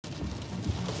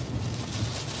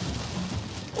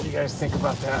What do you guys think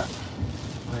about that?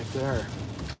 Right there.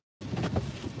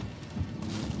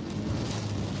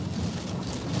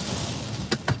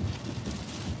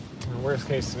 In the worst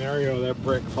case scenario, that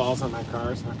brick falls on my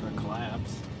car. It's not going to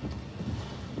collapse.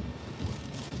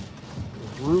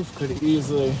 The roof could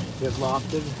easily get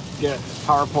lofted, get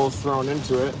power poles thrown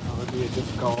into it. That would be a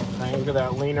difficult thing. Look at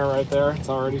that leaner right there. It's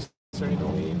already starting to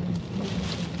lean.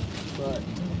 But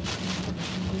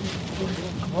we're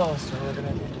getting close, so we're going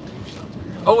to need to do something.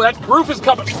 Oh, that roof is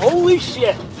coming. Holy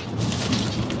shit.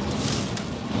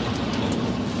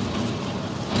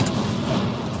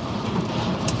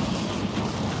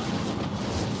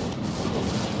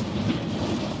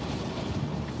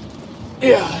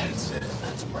 Yeah,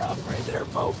 that's a problem right there,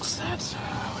 folks. That's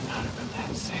would not have been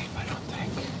that safe, I don't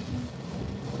think.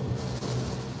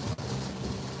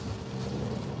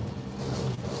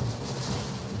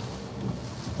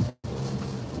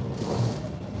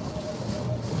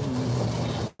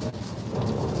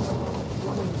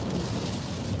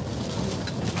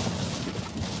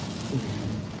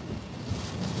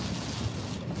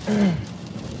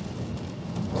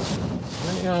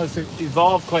 You know, it's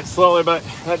evolved quite slowly, but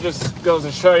that just goes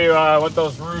to show you what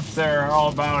those roofs there are all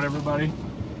about, everybody.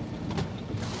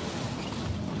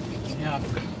 Yeah.